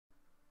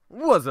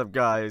What's up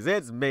guys,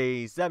 it's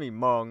me,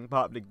 Semi-Mong,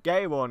 part of the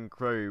Game On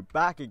crew,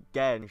 back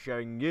again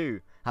showing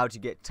you how to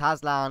get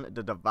Taslan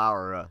the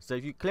Devourer. So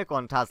if you click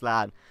on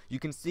Taslan, you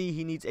can see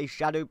he needs a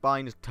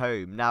Shadowbind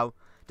Tome. Now,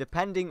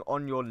 depending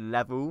on your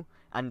level,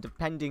 and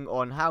depending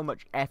on how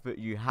much effort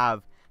you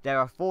have, there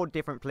are 4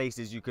 different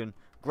places you can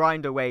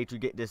grind away to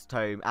get this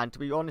tome, and to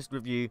be honest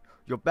with you,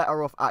 you're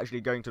better off actually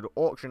going to the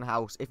auction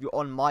house if you're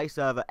on my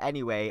server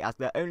anyway, as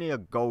they're only a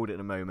gold at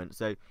the moment.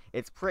 So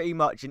it's pretty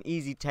much an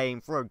easy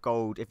tame for a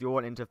gold if you're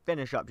wanting to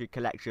finish up your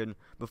collection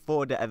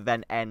before the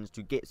event ends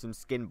to get some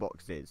skin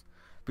boxes.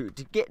 But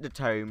to get the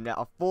tome, there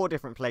are 4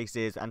 different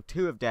places, and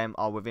 2 of them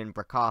are within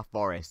Brakar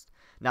Forest.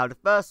 Now, the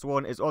first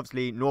one is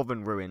obviously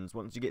Northern Ruins.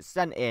 Once you get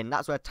sent in,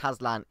 that's where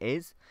Taslan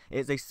is.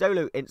 It's a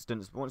solo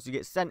instance, but once you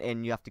get sent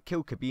in, you have to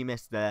kill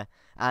Kabemis there,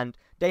 and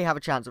they have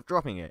a chance of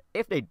dropping it.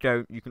 If they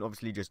don't, you can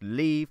obviously just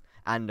leave,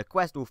 and the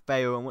quest will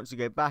fail, and once you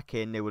go back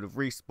in, they would have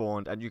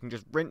respawned, and you can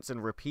just rinse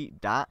and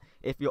repeat that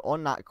if you're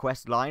on that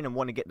quest line and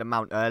want to get the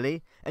mount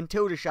early,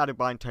 until the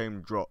Shadowbind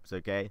Tome drops,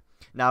 okay?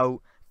 Now,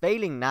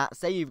 failing that,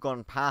 say you've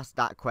gone past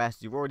that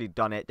quest, you've already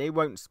done it, they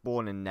won't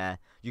spawn in there.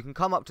 You can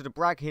come up to the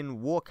Braghin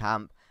War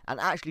Camp and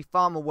actually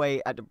farm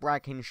away at the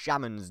Braghin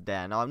Shamans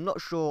there. Now, I'm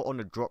not sure on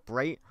the drop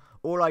rate.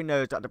 All I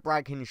know is that the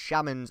Braghin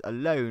Shamans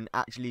alone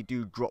actually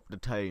do drop the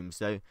tome.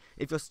 So,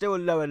 if you're still a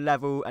lower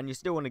level and you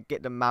still want to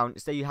get the mount,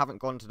 say you haven't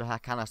gone to the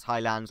Hyrcanus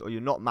Highlands or you're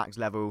not max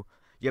level,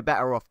 you're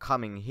better off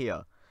coming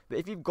here. But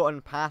if you've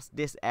gotten past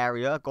this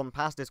area, gone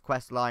past this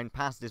quest line,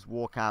 past this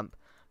war camp,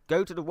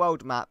 go to the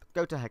world map,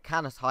 go to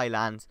Hyrcanus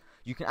Highlands,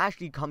 you can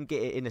actually come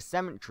get it in a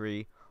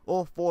cemetery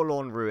or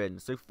Forlorn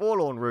Ruins. So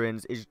Forlorn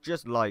Ruins is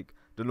just like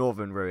the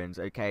Northern Ruins,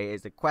 okay?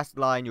 It's a quest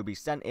line, you'll be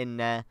sent in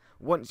there.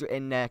 Once you're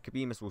in there,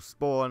 Kabemis will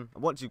spawn,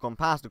 and once you've gone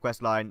past the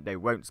quest line, they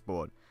won't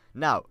spawn.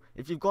 Now,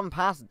 if you've gone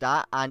past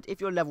that, and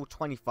if you're level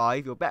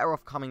 25, you're better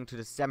off coming to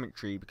the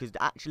cemetery, because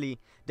actually,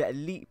 the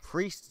elite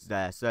priests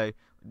there, so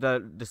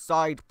the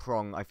side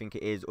prong, I think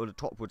it is, or the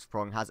topwards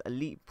prong, has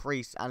elite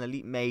priests and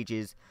elite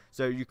mages,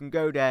 so you can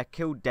go there,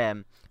 kill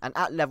them, and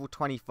at level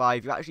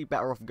 25, you're actually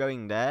better off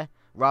going there,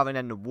 rather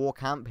than the war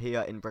camp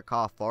here in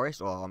Brakar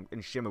Forest, or I'm in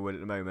Shimmerwood at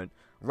the moment,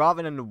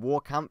 rather than the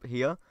war camp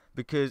here,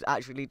 because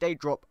actually they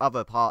drop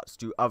other parts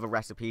to other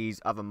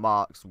recipes, other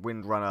marks,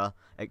 Windrunner,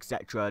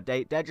 etc.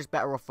 They're just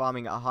better off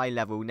farming at a high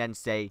level than,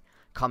 say,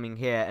 coming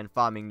here and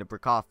farming the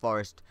Brakar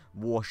Forest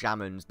War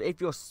Shamans. But if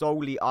you're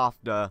solely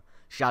after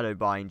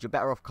Shadowbind, you're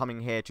better off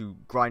coming here to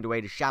grind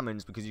away the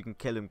Shamans because you can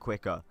kill them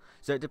quicker.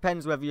 So it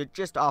depends whether you're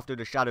just after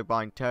the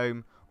Shadowbind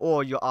Tome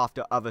or you're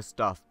after other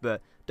stuff.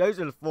 But those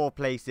are the 4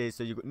 places.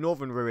 So you've got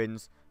Northern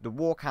Ruins, the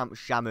War Camp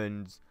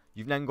Shamans,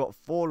 you've then got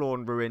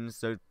Forlorn Ruins,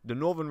 so the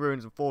Northern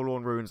Ruins and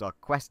Forlorn Ruins are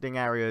questing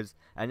areas,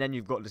 and then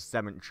you've got the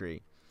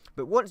cemetery.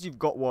 But once you've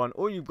got one,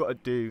 all you've got to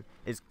do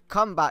is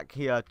come back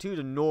here to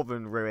the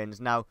Northern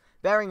Ruins. Now,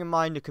 bearing in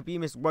mind the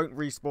Kabemis won't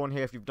respawn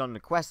here if you've done the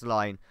quest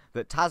line,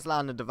 but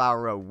Taslan the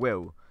Devourer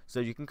will.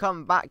 So you can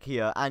come back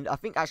here, and I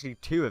think actually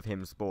 2 of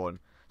him spawn.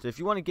 So if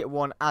you want to get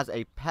one as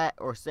a pet,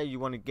 or say you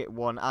want to get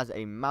one as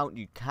a mount,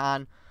 you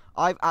can.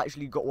 I've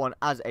actually got one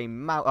as a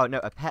mount, oh no,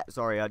 a pet,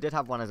 sorry, I did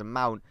have one as a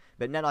mount,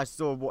 but then I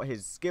saw what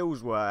his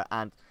skills were,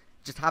 and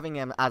just having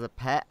him as a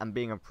pet and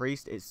being a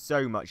priest is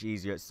so much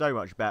easier, it's so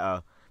much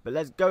better. But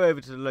let's go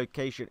over to the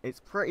location. It's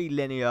pretty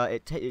linear,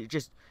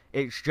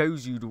 it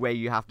shows you the way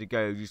you have to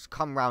go. You just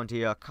come around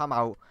here, come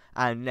out,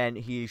 and then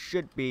he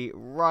should be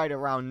right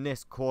around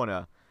this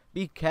corner.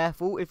 Be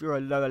careful if you're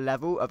a lower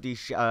level of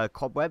these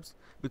cobwebs,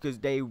 because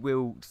they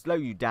will slow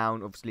you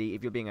down. Obviously,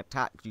 if you're being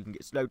attacked, you can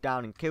get slowed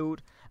down and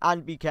killed.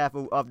 And be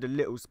careful of the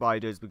little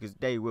spiders, because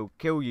they will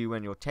kill you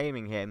when you're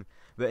taming him.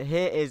 But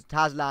here is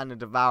Taslan the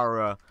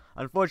Devourer.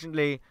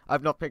 Unfortunately,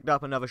 I've not picked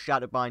up another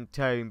Shadowbind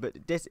Tome,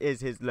 but this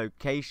is his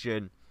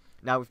location.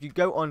 Now, if you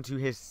go onto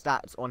his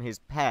stats on his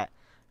pet,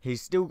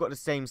 he's still got the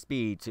same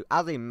speed. So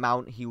as a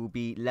mount, he will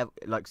be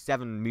like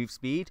 7 move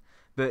speed.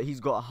 But he's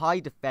got high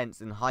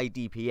defense and high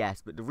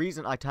DPS. But the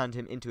reason I turned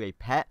him into a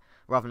pet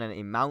rather than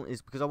a mount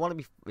is because I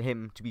want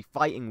him to be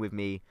fighting with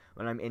me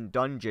when I'm in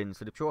dungeons.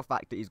 For the pure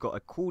fact that he's got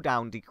a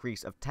cooldown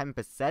decrease of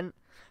 10%.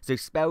 So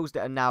spells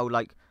that are now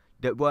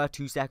that were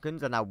 2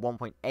 seconds are now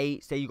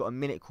 1.8. Say you got a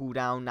minute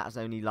cooldown, that's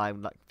only like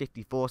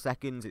 54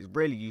 seconds. It's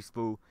really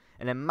useful.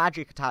 And then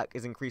magic attack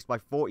is increased by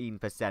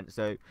 14%.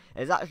 So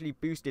it's actually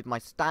boosted my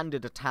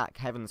standard attack,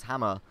 Heaven's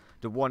Hammer,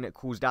 the one that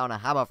calls down a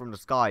hammer from the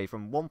sky,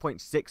 from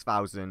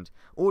 1.6,000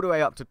 all the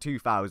way up to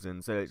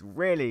 2,000. So it's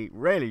really,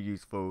 really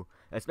useful,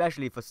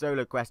 especially for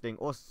solo questing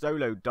or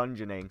solo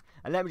dungeoning.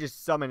 And let me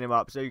just summon him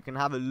up so you can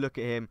have a look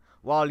at him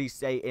while he's,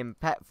 say, in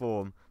pet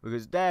form.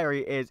 Because there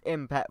he is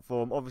in pet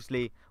form.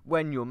 Obviously,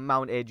 when you're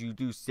mounted, you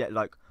do sit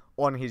like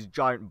on his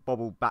giant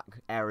bobble back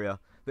area.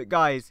 But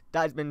guys,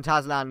 that has been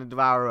Taslan the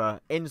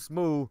Devourer, in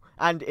small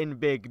and in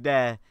big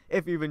there.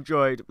 If you've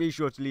enjoyed, be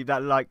sure to leave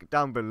that like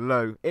down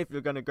below. If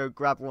you're going to go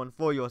grab one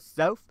for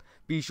yourself,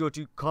 be sure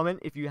to comment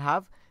if you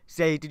have.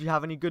 Say, did you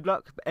have any good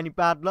luck, any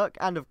bad luck,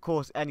 and of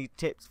course any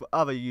tips for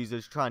other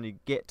users trying to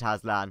get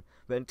Taslan.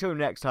 But until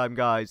next time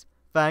guys,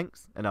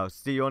 thanks, and I'll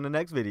see you on the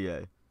next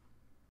video.